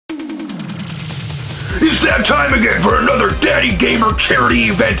It's that time again for another Daddy Gamer charity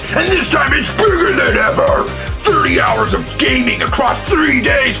event, and this time it's bigger than ever! 30 hours of gaming across 3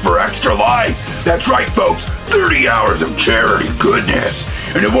 days for Extra Life! That's right, folks, 30 hours of charity goodness!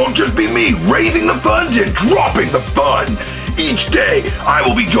 And it won't just be me raising the funds and dropping the fun! Each day, I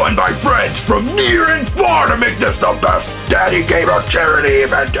will be joined by friends from near and far to make this the best Daddy Gamer charity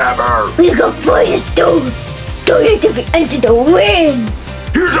event ever! We go for the don't let them enter the win!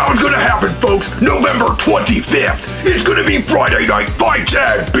 Here's how it's gonna happen, folks. November 25th. It's gonna be Friday night fights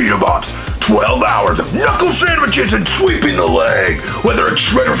and beat-em-ups. 12 hours of knuckle sandwiches and sweeping the leg. Whether it's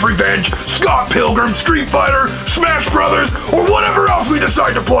Shredder's Revenge, Scott Pilgrim, Street Fighter, Smash Brothers, or whatever else we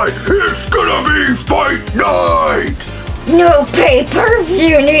decide to play, it's gonna be fight night. No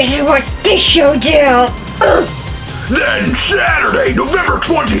pay-per-view needs to put this show down. Then Saturday, November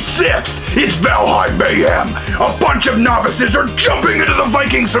 26th, it's Valheim Mayhem. A bunch of novices are jumping into the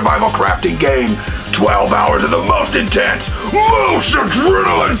Viking survival crafting game. 12 hours of the most intense, most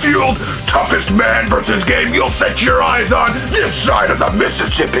adrenaline-fueled, toughest man versus game you'll set your eyes on this side of the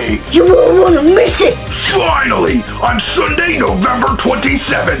Mississippi. You won't want to miss it. Finally, on Sunday, November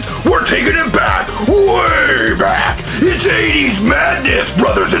 27th, we're taking it back, way back. It's 80s madness,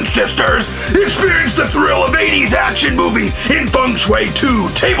 brothers and sisters. Experience the thrill of 80s action movies in Feng Shui 2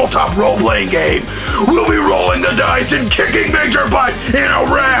 tabletop role-playing game. We'll be rolling the dice and kicking major butt in a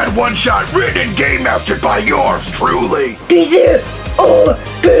rad one-shot written and game mastered by yours truly. Be there or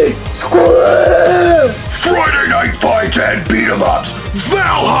be square. Friday night fights and beat-em-ups,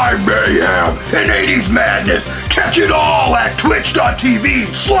 Valheim Mayhem, and 80s madness. Catch it all at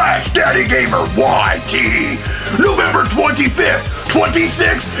twitch.tv/DaddyGamerYT. November 25th,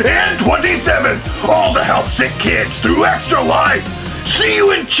 26th, and 27th. All to help sick kids through Extra Life. See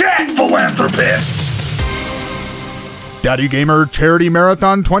you in chat, philanthropists. Daddy Gamer Charity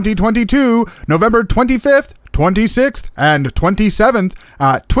Marathon 2022, November 25th, 26th, and 27th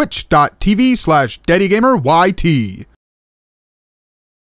at twitch.tv/DaddyGamerYT.